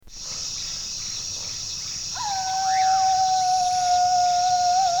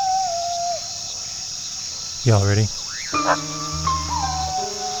Y'all ready?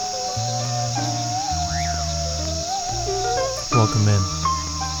 Welcome in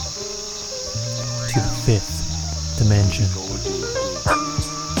to the fifth dimension.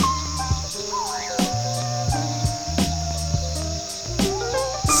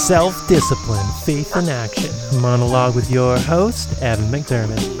 Self-discipline, faith in action. Monologue with your host, Evan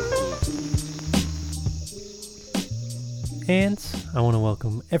McDermott. And I want to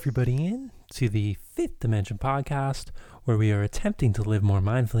welcome everybody in to the Fifth Dimension podcast, where we are attempting to live more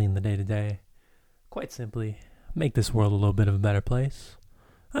mindfully in the day-to-day. Quite simply, make this world a little bit of a better place.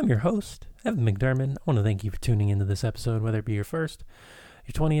 I'm your host, Evan McDermott. I want to thank you for tuning into this episode, whether it be your first,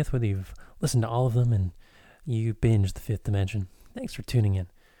 your 20th, whether you've listened to all of them and you binge the Fifth Dimension. Thanks for tuning in.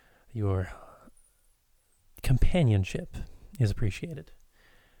 Your companionship is appreciated.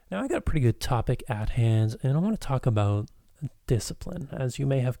 Now, I got a pretty good topic at hand, and I want to talk about discipline. As you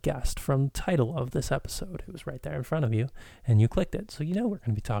may have guessed from the title of this episode, it was right there in front of you, and you clicked it, so you know we're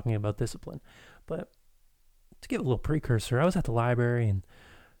going to be talking about discipline. But to give a little precursor, I was at the library, and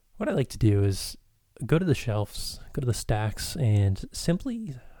what I like to do is go to the shelves, go to the stacks, and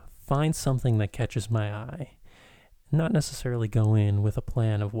simply find something that catches my eye. Not necessarily go in with a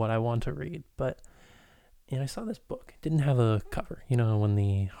plan of what I want to read, but I saw this book. It didn't have a cover. You know, when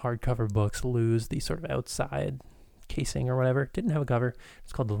the hardcover books lose the sort of outside casing or whatever, it didn't have a cover.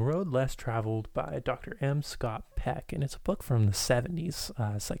 It's called The Road Less Traveled by Dr. M. Scott Peck, and it's a book from the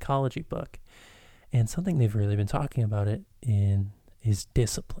 70s, psychology book. And something they've really been talking about it in is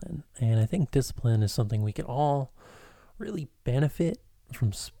discipline. And I think discipline is something we can all really benefit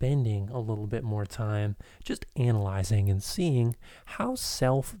from spending a little bit more time just analyzing and seeing how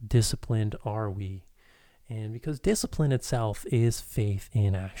self-disciplined are we. And because discipline itself is faith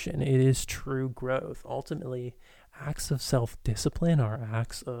in action, it is true growth. Ultimately, acts of self-discipline are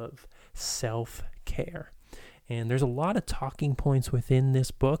acts of self-care. And there's a lot of talking points within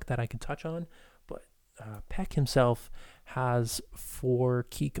this book that I can touch on, but Peck himself has 4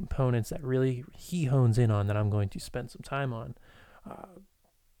 key components that really he hones in on that I'm going to spend some time on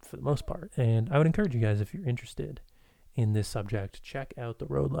for the most part. And I would encourage you guys, if you're interested in this subject, check out The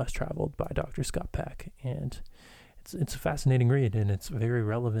Road Less Traveled by Dr. Scott Peck. And it's a fascinating read, and it's very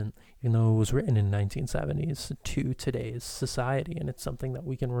relevant, even though it was written in the 1970s, to today's society. And it's something that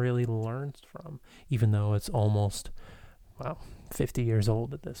we can really learn from, even though it's almost, 50 years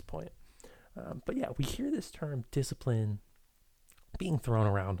old at this point. But yeah, we hear this term discipline being thrown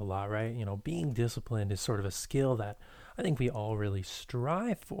around a lot, right? You know, being disciplined is sort of a skill that I think we all really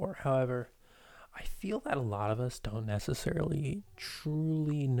strive for. However, I feel that a lot of us don't necessarily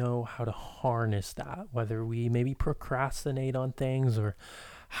truly know how to harness that, whether we maybe procrastinate on things, or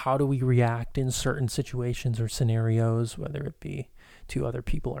how do we react in certain situations or scenarios, whether it be to other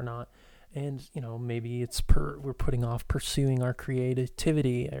people or not. And, you know, maybe it's we're putting off pursuing our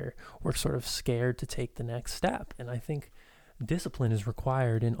creativity, or we're sort of scared to take the next step. And I think discipline is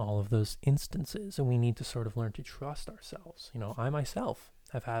required in all of those instances, and we need to sort of learn to trust ourselves. You know, I myself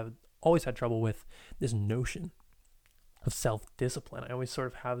have always had trouble with this notion of self-discipline. I always sort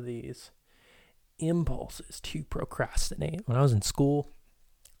of have these impulses to procrastinate. When I was in school,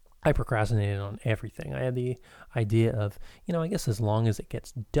 I procrastinated on everything. I had the idea of, I guess as long as it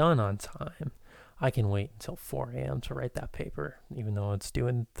gets done on time, I can wait until 4 a.m. to write that paper, even though it's due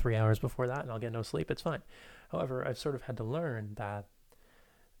in 3 hours before that and I'll get no sleep. It's fine. However, I've sort of had to learn that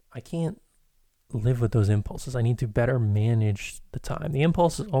I can't live with those impulses. I need to better manage the time. The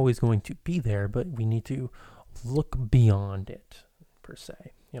impulse is always going to be there, but we need to look beyond it, per se.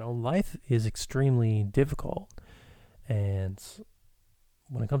 Life is extremely difficult, and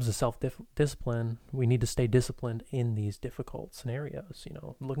when it comes to self-discipline, we need to stay disciplined in these difficult scenarios.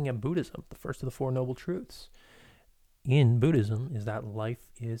 Looking at Buddhism, the first of the 4 noble truths in Buddhism is that life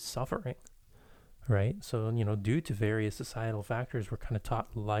is suffering, right? So, due to various societal factors, we're kind of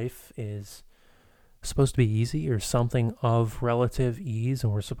taught life is supposed to be easy, or something of relative ease,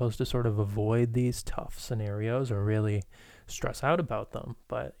 and we're supposed to sort of avoid these tough scenarios or really stress out about them.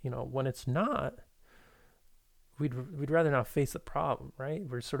 But, when it's not, we'd rather not face the problem, right?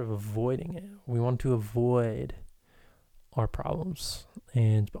 We're sort of avoiding it. We want to avoid our problems.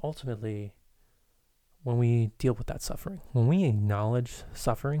 And ultimately, when we deal with that suffering, when we acknowledge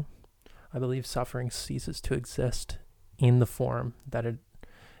suffering, I believe suffering ceases to exist in the form that it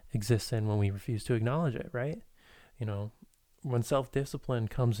exists in when we refuse to acknowledge it, right? When self-discipline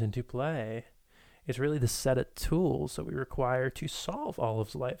comes into play, it's really the set of tools that we require to solve all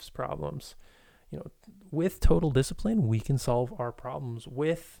of life's problems. With total discipline, we can solve our problems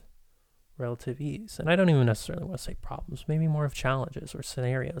with relative ease. And I don't even necessarily want to say problems, maybe more of challenges or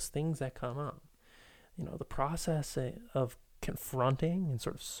scenarios, things that come up. The process of confronting and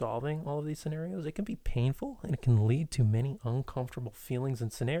sort of solving all of these scenarios, it can be painful and it can lead to many uncomfortable feelings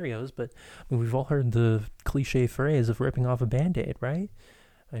and scenarios. But we've all heard the cliche phrase of ripping off a Band-Aid, right?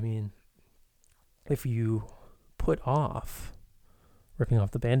 If you put off ripping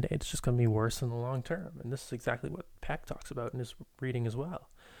off the Band-Aid, it's just going to be worse in the long term. And this is exactly what Peck talks about in his reading as well.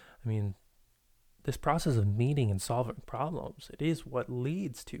 This process of meeting and solving problems, it is what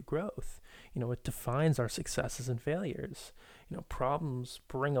leads to growth. It defines our successes and failures. Problems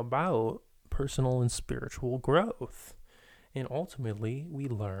bring about personal and spiritual growth. And ultimately, we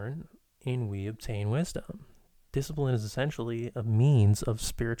learn and we obtain wisdom. Discipline is essentially a means of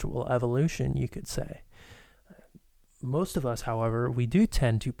spiritual evolution, you could say. Most of us, however, we do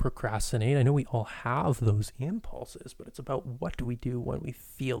tend to procrastinate. I know we all have those impulses, but it's about what do we do when we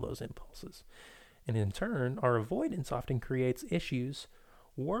feel those impulses. And in turn, our avoidance often creates issues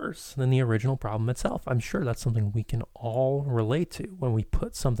worse than the original problem itself. I'm sure that's something we can all relate to when we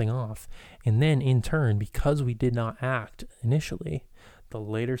put something off. And then in turn, because we did not act initially, the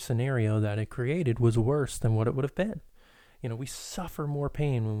later scenario that it created was worse than what it would have been. We suffer more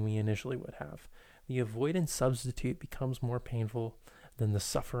pain when we initially would have. The avoidance substitute becomes more painful than the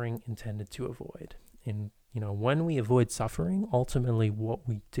suffering intended to avoid. And when we avoid suffering, ultimately what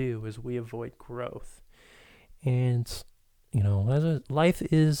we do is we avoid growth. And, life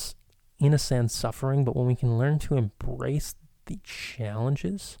is, in a sense, suffering, but when we can learn to embrace the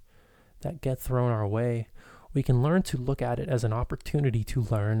challenges that get thrown our way, we can learn to look at it as an opportunity to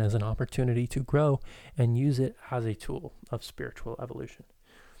learn, as an opportunity to grow, and use it as a tool of spiritual evolution.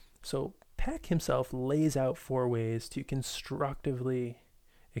 So Peck himself lays out 4 ways to constructively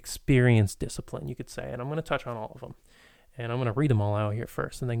experience discipline, you could say, and I'm going to touch on all of them. And I'm going to read them all out here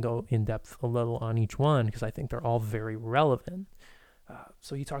first and then go in depth a little on each one because I think they're all very relevant.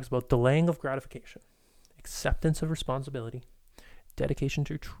 So he talks about delaying of gratification, acceptance of responsibility, dedication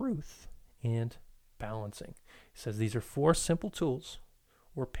to truth, and balancing. He says these are 4 simple tools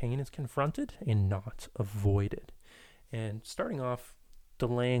where pain is confronted and not avoided. And starting off,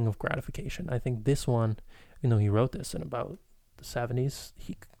 delaying of gratification. I think this one, he wrote this in about the 70s,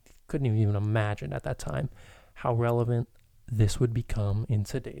 he couldn't even imagine at that time how relevant this would become in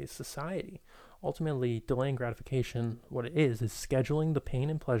today's society. Ultimately, delaying gratification, what it is scheduling the pain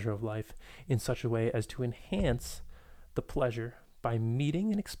and pleasure of life in such a way as to enhance the pleasure by meeting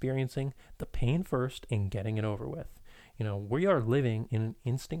and experiencing the pain first and getting it over with. We are living in an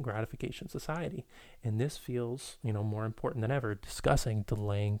instant gratification society, and this feels, more important than ever, discussing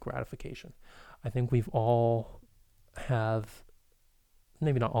delaying gratification. I think we've all have,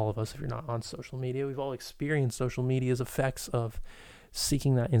 maybe not all of us if you're not on social media, we've all experienced social media's effects of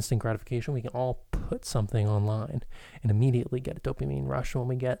seeking that instant gratification. We can all put something online and immediately get a dopamine rush when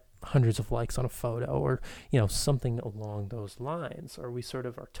we get hundreds of likes on a photo or, something along those lines. Or we sort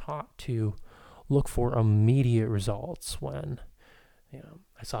of are taught to look for immediate results when,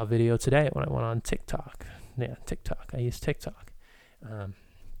 I saw a video today when I went on TikTok. Yeah, TikTok. I use TikTok. And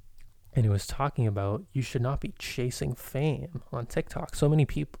it was talking about you should not be chasing fame on TikTok. So many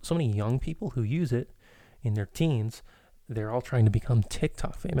young people who use it in their teens, they're all trying to become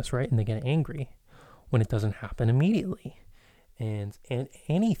TikTok famous, right? And they get angry when it doesn't happen immediately. And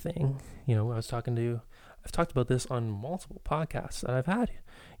anything, I've talked about this on multiple podcasts that I've had.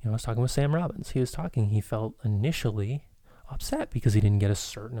 I was talking with Sam Robbins. He felt initially upset because he didn't get a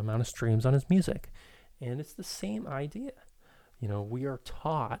certain amount of streams on his music. And it's the same idea. We are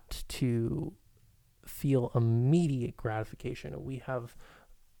taught to feel immediate gratification. We have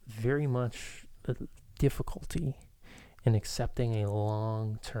very much difficulty in accepting a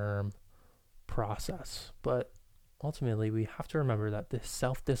long-term process. But ultimately, we have to remember that this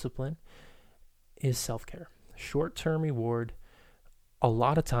self-discipline is self-care. Short-term reward a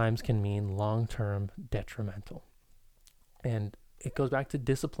lot of times can mean long-term detrimental. And it goes back to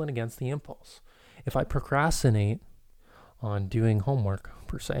discipline against the impulse. If I procrastinate on doing homework,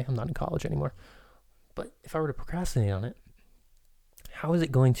 per se, I'm not in college anymore, but if I were to procrastinate on it, how is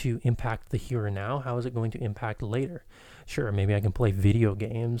it going to impact the here and now? How is it going to impact later? Sure, maybe I can play video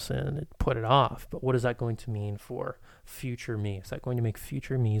games and put it off, but what is that going to mean for future me? Is that going to make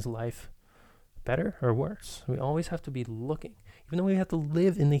future me's life better or worse? We always have to be looking. Even though we have to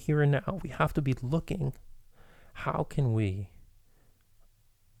live in the here and now, we have to be looking. How can we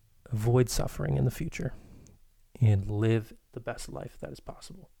avoid suffering in the future and live the best life that is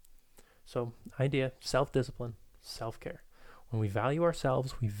possible? So, idea, self-discipline, self-care. When we value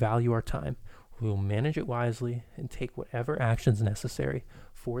ourselves, we value our time. We will manage it wisely and take whatever actions necessary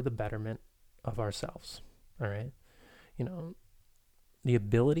for the betterment of ourselves. All right? The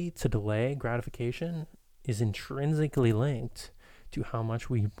ability to delay gratification is intrinsically linked to how much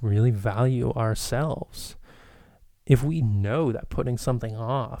we really value ourselves. If we know that putting something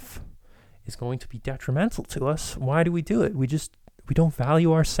off is going to be detrimental to us, why do we do it? We don't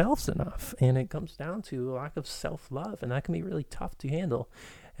value ourselves enough. And it comes down to a lack of self-love, and that can be really tough to handle.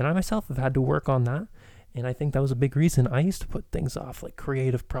 And I myself have had to work on that. And I think that was a big reason I used to put things off, like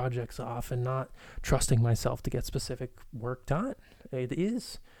creative projects off, and not trusting myself to get specific work done. It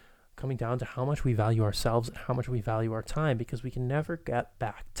is coming down to how much we value ourselves and how much we value our time, because we can never get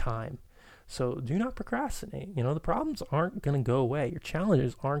back time. So do not procrastinate. The problems aren't going to go away. Your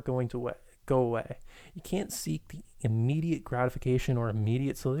challenges aren't going to go away. You can't seek the immediate gratification or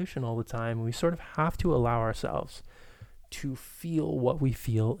immediate solution all the time. We sort of have to allow ourselves to feel what we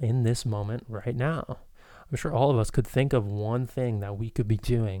feel in this moment right now. I'm sure all of us could think of one thing that we could be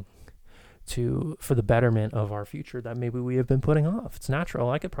doing for the betterment of our future that maybe we have been putting off. It's natural.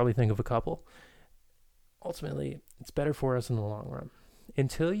 I could probably think of a couple. Ultimately, it's better for us in the long run.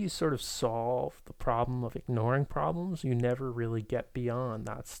 Until you sort of solve the problem of ignoring problems, you never really get beyond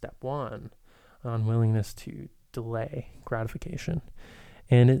that step one, unwillingness to delay gratification.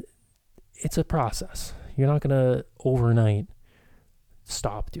 And it's a process. You're not going to overnight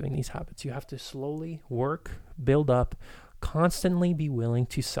stop doing these habits. You have to slowly work, build up, constantly be willing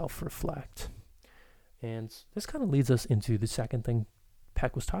to self-reflect. And this kind of leads us into the second thing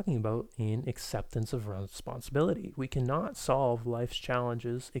Peck was talking about in acceptance of responsibility. We cannot solve life's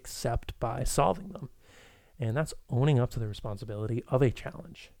challenges except by solving them. And that's owning up to the responsibility of a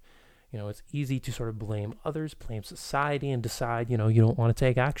challenge. It's easy to sort of blame others, blame society, and decide, you don't want to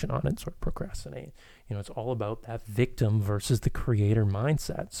take action on it, sort of procrastinate. It's all about that victim versus the creator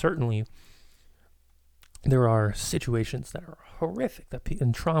mindset. Certainly, there are situations that are horrific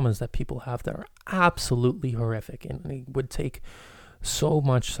and traumas that people have that are absolutely horrific, and it would take so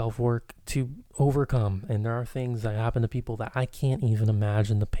much self-work to overcome. And there are things that happen to people that I can't even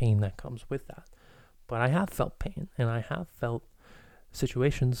imagine the pain that comes with that. But I have felt pain, and I have felt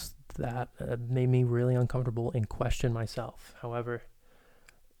situations that made me really uncomfortable and question myself. However,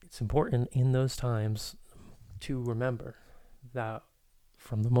 it's important in those times to remember that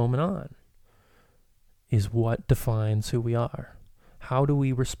from the moment on is what defines who we are. How do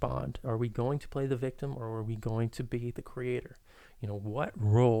we respond? Are we going to play the victim, or are we going to be the creator? What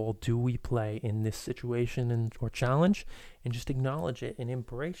role do we play in this situation or challenge? And just acknowledge it and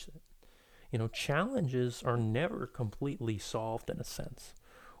embrace it. Challenges are never completely solved in a sense.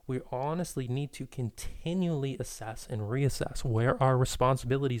 We honestly need to continually assess and reassess where our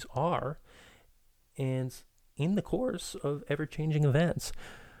responsibilities are, and in the course of ever-changing events,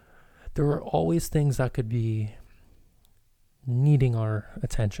 there are always things that could be needing our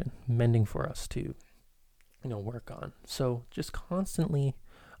attention, mending for us to, work on. So just constantly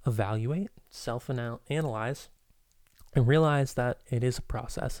evaluate, self-analyze, and realize that it is a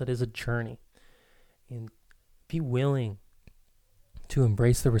process, it is a journey, and be willing to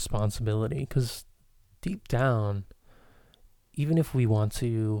embrace the responsibility, because deep down, even if we want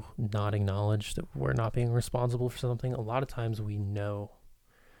to not acknowledge that we're not being responsible for something, a lot of times we know,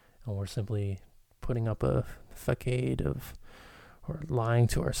 and we're simply putting up a facade or lying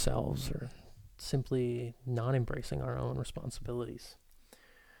to ourselves, or simply not embracing our own responsibilities.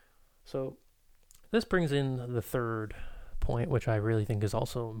 So this brings in the third point, which I really think is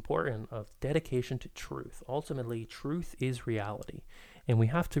also important, of dedication to truth. Ultimately, truth is reality. And we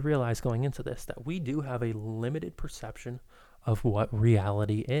have to realize going into this that we do have a limited perception of what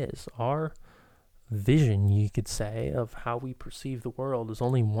reality is. Our vision, you could say, of how we perceive the world is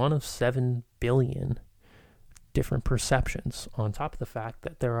only one of 7 billion different perceptions, on top of the fact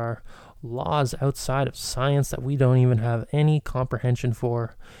that there are laws outside of science that we don't even have any comprehension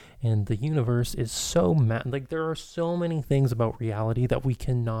for. And the universe is so there are so many things about reality that we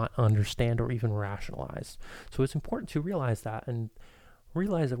cannot understand or even rationalize. So it's important to realize that, and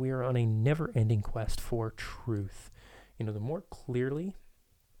realize that we are on a never-ending quest for truth. The more clearly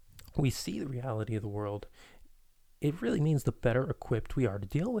we see the reality of the world, it really means the better equipped we are to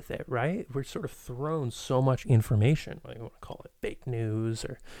deal with it, right? We're sort of thrown so much information, whether you want to call it fake news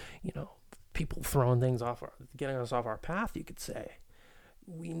or, people throwing things getting us off our path, you could say.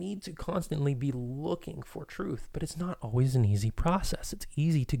 We need to constantly be looking for truth, but it's not always an easy process. It's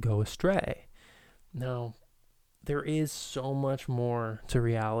easy to go astray. Now, there is so much more to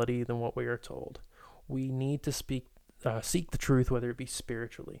reality than what we are told. We need to seek the truth, whether it be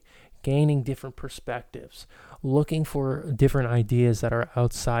spiritually, gaining different perspectives, looking for different ideas that are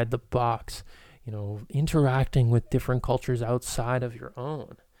outside the box, interacting with different cultures outside of your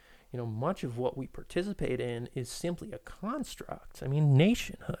own. Much of what we participate in is simply a construct.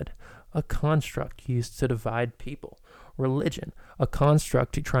 Nationhood, a construct used to divide people. Religion, a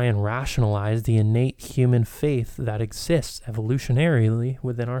construct to try and rationalize the innate human faith that exists evolutionarily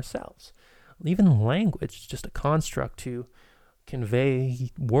within ourselves. Even language, just a construct to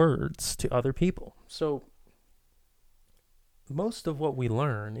convey words to other people. So most of what we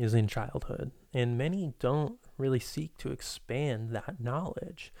learn is in childhood, and many don't really seek to expand that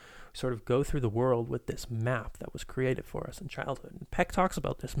knowledge. We sort of go through the world with this map that was created for us in childhood. And Peck talks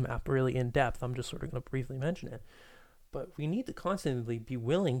about this map really in depth. I'm just sort of going to briefly mention it. But we need to constantly be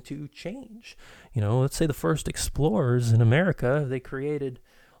willing to change. Let's say the first explorers in America, they created,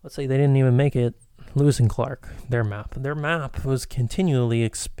 let's say they didn't even make it Lewis and Clark, their map. Their map was continually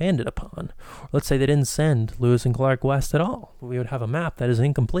expanded upon. Let's say they didn't send Lewis and Clark west at all. We would have a map that is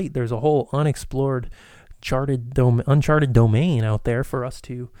incomplete. There's a whole unexplored, uncharted domain out there for us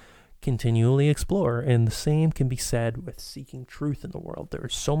to continually explore. And the same can be said with seeking truth in the world. There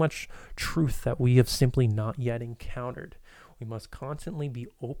is so much truth that we have simply not yet encountered. We must constantly be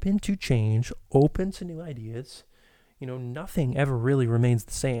open to change, open to new ideas. Nothing ever really remains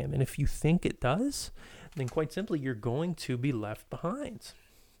the same. And if you think it does, then quite simply, you're going to be left behind.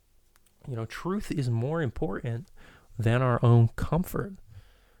 Truth is more important than our own comfort.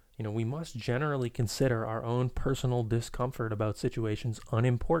 We must generally consider our own personal discomfort about situations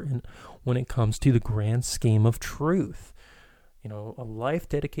unimportant when it comes to the grand scheme of truth. A life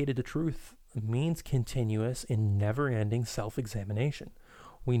dedicated to truth means continuous and never-ending self-examination.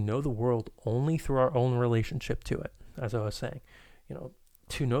 We know the world only through our own relationship to it. As I was saying,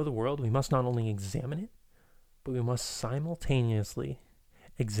 to know the world, we must not only examine it, but we must simultaneously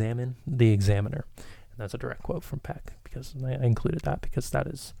examine the examiner. And that's a direct quote from Peck, because I included that because that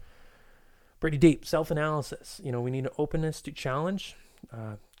is pretty deep. Self-analysis. We need an openness to challenge,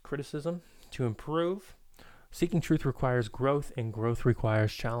 criticism to improve. Seeking truth requires growth, and growth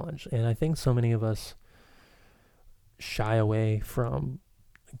requires challenge. And I think so many of us shy away from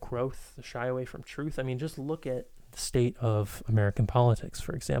growth, shy away from truth. Just look at the state of American politics,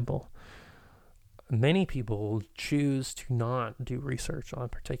 for example. Many people choose to not do research on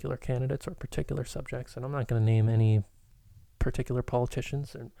particular candidates or particular subjects, and I'm not going to name any particular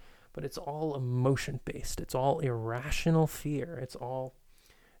politicians, but it's all emotion-based. It's all irrational fear. It's all,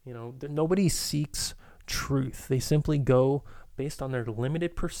 nobody seeks truth. They simply go based on their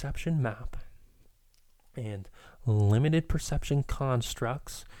limited perception map and limited perception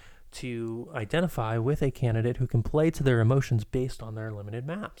constructs to identify with a candidate who can play to their emotions based on their limited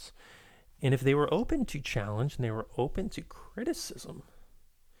maps. And if they were open to challenge and they were open to criticism,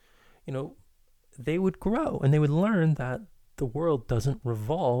 they would grow and they would learn that the world doesn't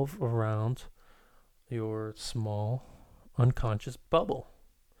revolve around your small, unconscious bubble.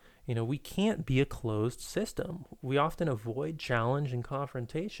 We can't be a closed system. We often avoid challenge and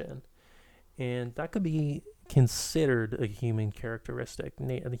confrontation, and that could be considered a human characteristic,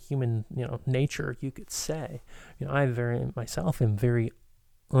 the human, nature, you could say. I myself am very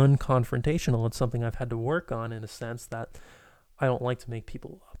unconfrontational. It's something I've had to work on in a sense that I don't like to make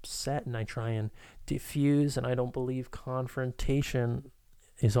people upset, and I try and diffuse, and I don't believe confrontation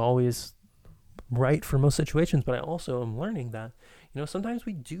is always right for most situations, but I also am learning that, sometimes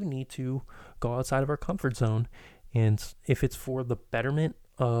we do need to go outside of our comfort zone, and if it's for the betterment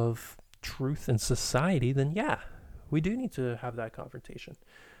of truth in society, then yeah, we do need to have that confrontation.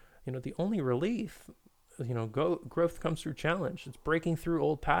 The only relief, growth comes through challenge. It's breaking through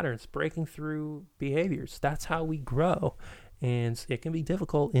old patterns, breaking through behaviors. That's how we grow. And it can be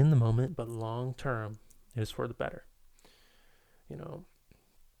difficult in the moment, but long term, it is for the better.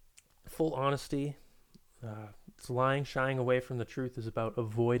 Full honesty, it's lying, shying away from the truth is about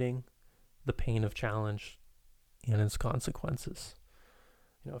avoiding the pain of challenge and its consequences.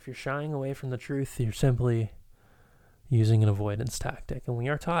 If you're shying away from the truth, you're simply using an avoidance tactic. And we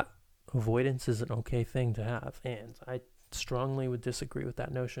are taught avoidance is an okay thing to have. And I strongly would disagree with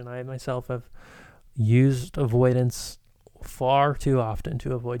that notion. I myself have used avoidance far too often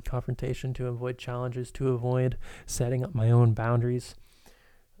to avoid confrontation, to avoid challenges, to avoid setting up my own boundaries.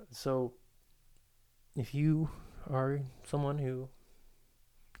 So if you are someone who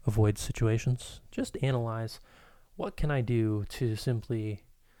avoids situations, just analyze, what can I do to simply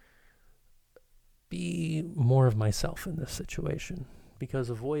be more of myself in this situation? Because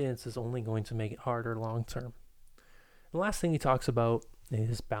avoidance is only going to make it harder long term. The last thing he talks about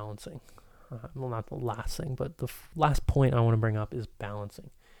is balancing. Well, not the last thing, but the last point I want to bring up is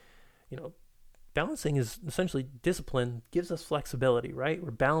balancing. Balancing is essentially discipline, gives us flexibility, right?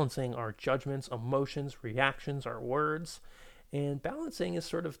 We're balancing our judgments, emotions, reactions, our words, And balancing is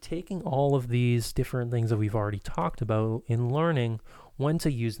sort of taking all of these different things that we've already talked about and learning when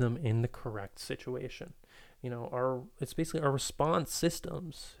to use them in the correct situation. It's basically our response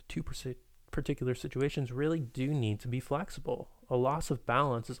systems to particular situations really do need to be flexible. A loss of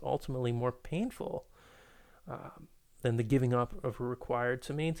balance is ultimately more painful than the giving up of required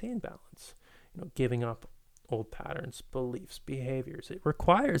to maintain balance. Giving up old patterns, beliefs, behaviors. It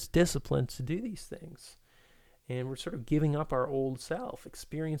requires discipline to do these things. And we're sort of giving up our old self,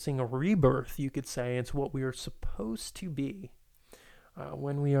 experiencing a rebirth, you could say, into what we are supposed to be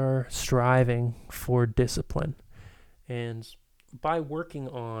when we are striving for discipline. And by working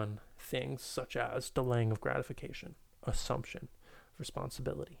on things such as delaying of gratification, assumption,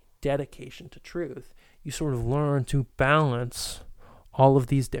 responsibility, dedication to truth, you sort of learn to balance all of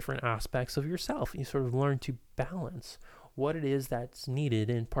these different aspects of yourself. You sort of learn to balance what it is that's needed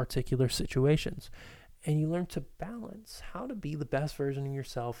in particular situations. And you learn to balance how to be the best version of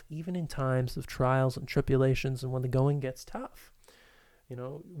yourself, even in times of trials and tribulations and when the going gets tough.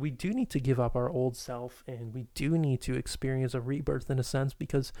 We do need to give up our old self, and we do need to experience a rebirth in a sense,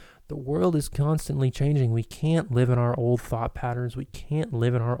 because the world is constantly changing. We can't live in our old thought patterns. We can't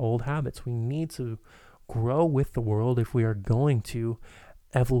live in our old habits. We need to grow with the world if we are going to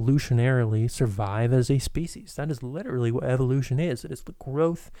evolutionarily survive as a species. That is literally what evolution is. It is the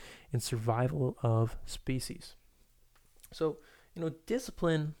growth and survival of species. So,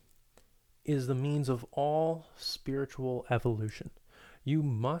 discipline is the means of all spiritual evolution. You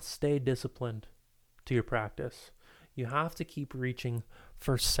must stay disciplined to your practice. You have to keep reaching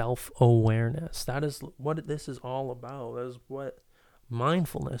for self-awareness. That is what this is all about. That is what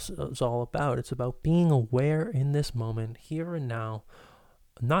mindfulness is all about. It's about being aware in this moment, here and now,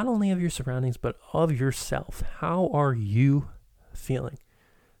 not only of your surroundings, but of yourself. How are you feeling?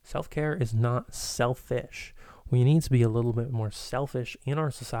 Self-care is not selfish. We need to be a little bit more selfish in our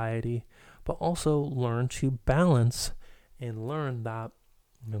society, but also learn to balance and learn that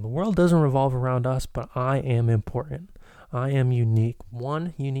the world doesn't revolve around us, but I am important. I am unique.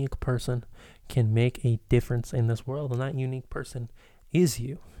 One unique person can make a difference in this world, and that unique person is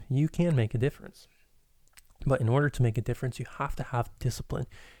you. You can make a difference. But in order to make a difference, you have to have discipline.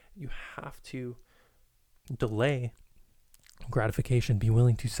 You have to delay gratification, be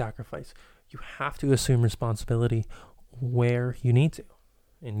willing to sacrifice. You have to assume responsibility where you need to.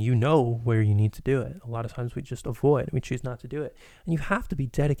 And you know where you need to do it. A lot of times we just avoid, we choose not to do it. And you have to be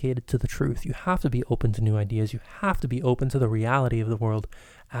dedicated to the truth. You have to be open to new ideas. You have to be open to the reality of the world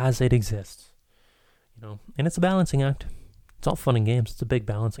as it exists. And it's a balancing act. It's all fun and games. It's a big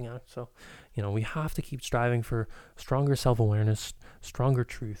balancing act. So, we have to keep striving for stronger self-awareness, stronger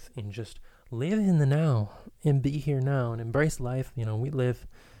truth, and just live in the now and be here now and embrace life. We live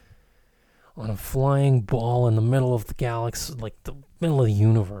on a flying ball in the middle of the galaxy, like the middle of the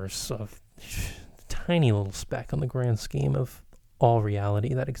universe, of a tiny little speck on the grand scheme of all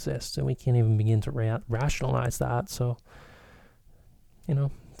reality that exists, and we can't even begin to rationalize that. So,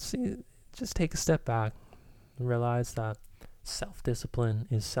 just take a step back and realize that self-discipline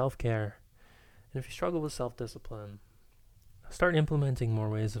is self-care. And if you struggle with self-discipline, start implementing more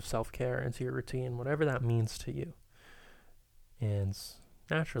ways of self-care into your routine, whatever that means to you. And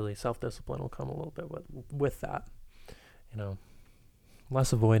naturally, self-discipline will come a little bit with that.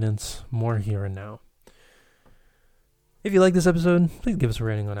 Less avoidance, more here and now. If you like this episode, please give us a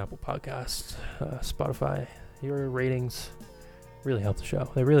rating on Apple Podcasts, Spotify. Your ratings really help the show.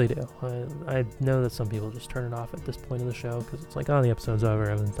 They really do. I know that some people just turn it off at this point of the show because it's like, oh, the episode's over,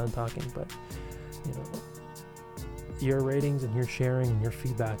 everyone's done talking. But, your ratings and your sharing and your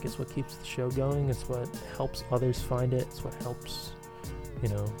feedback is what keeps the show going. It's what helps others find it. It's what helps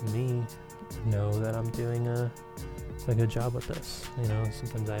me know that I'm doing a good job with this.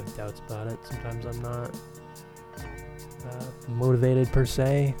 Sometimes I have doubts about it. Sometimes I'm not motivated per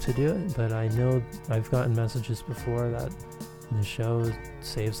se to do it, but I know I've gotten messages before that the show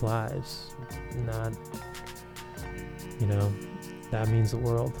saves lives. And that means the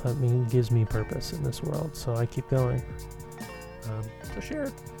world. That gives me purpose in this world. So I keep going. So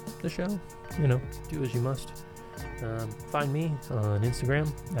share the show. Do as you must. Find me on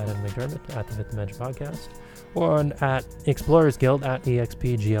Instagram at Evan McDermott, at the Fit the Magic Podcast, or at Explorers Guild at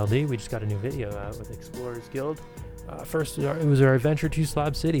EXPGLD. We just got a new video out with Explorers Guild. First, it was our adventure to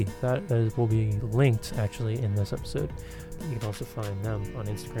Slab City. That will be linked actually in this episode. You can also find them on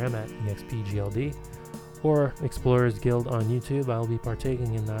Instagram at EXPGLD or Explorers Guild on YouTube. I'll be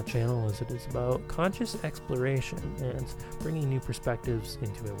partaking in that channel as it is about conscious exploration and bringing new perspectives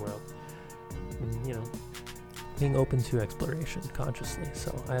into a world. And, being open to exploration consciously.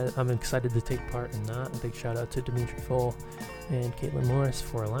 So I'm excited to take part in that. A big shout out to Dimitri Foll and Caitlin Morris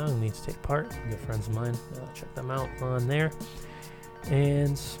for allowing me to take part. Good friends of mine. Check them out on there.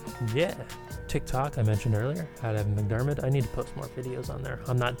 And yeah, TikTok I mentioned earlier, at Evan McDermott. I need to post more videos on there.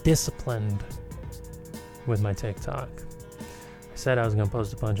 I'm not disciplined with my TikTok. I said I was going to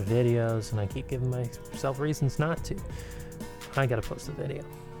post a bunch of videos, and I keep giving myself reasons not to. I got to post a video.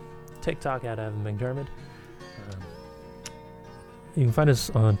 TikTok at Evan McDermott. You can find us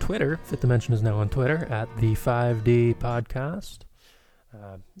on Twitter. Fifth Dimension is now on Twitter at the 5D Podcast.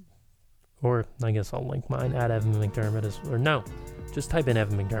 Or I guess I'll link mine at Evan McDermott. Just type in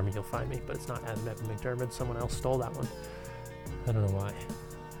Evan McDermott, you'll find me. But it's not Evan McDermott. Someone else stole that one. I don't know why.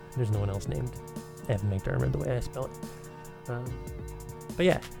 There's no one else named Evan McDermott the way I spell it. But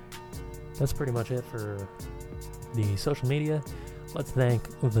yeah, that's pretty much it for the social media. Let's thank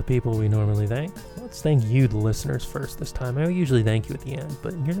the people we normally thank. Let's thank you, the listeners, first this time. I usually thank you at the end,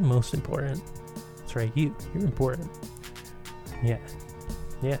 but you're the most important. That's right, you're important. Yeah.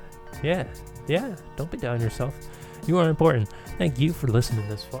 Don't be down on yourself. You are important. Thank you for listening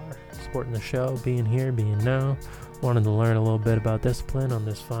this far, supporting the show, being here, being now, wanting to learn a little bit about discipline on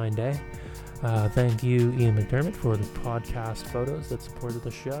this fine day. Thank you, Ian McDermott, for the podcast photos that supported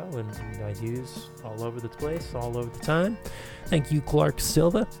the show and I use all over the place, all over the time. Thank you, Clark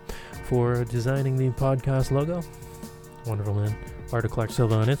Silva, for designing the podcast logo. Wonderful man. Art of Clark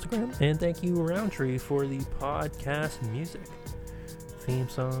Silva on Instagram. And thank you, Roundtree, for the podcast music. Theme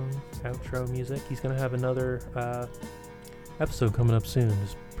song, outro music. He's going to have another episode coming up soon to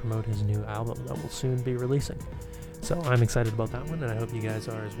promote his new album that will soon be releasing. So I'm excited about that one, and I hope you guys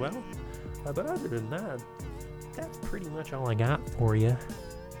are as well. But other than that, that's pretty much all I got for you.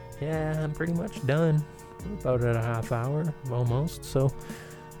 Yeah, I'm pretty much done. About at a half hour, almost. So,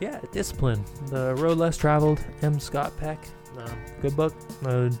 yeah, Discipline. The Road Less Traveled, M. Scott Peck. Good book.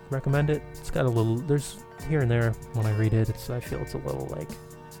 I would recommend it. It's got a little, there's here and there when I read it, I feel it's a little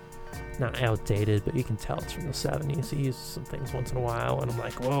not outdated, but you can tell it's from the 70s. He uses some things once in a while, and I'm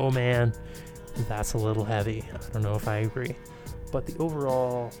like, whoa, man, that's a little heavy. I don't know if I agree. But the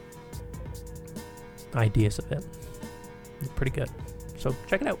overall ideas of it are pretty good. So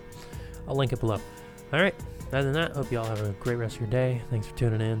check it out. I'll link it below. All right. Other than that, hope you all have a great rest of your day. Thanks for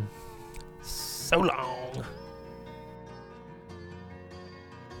tuning in. So long.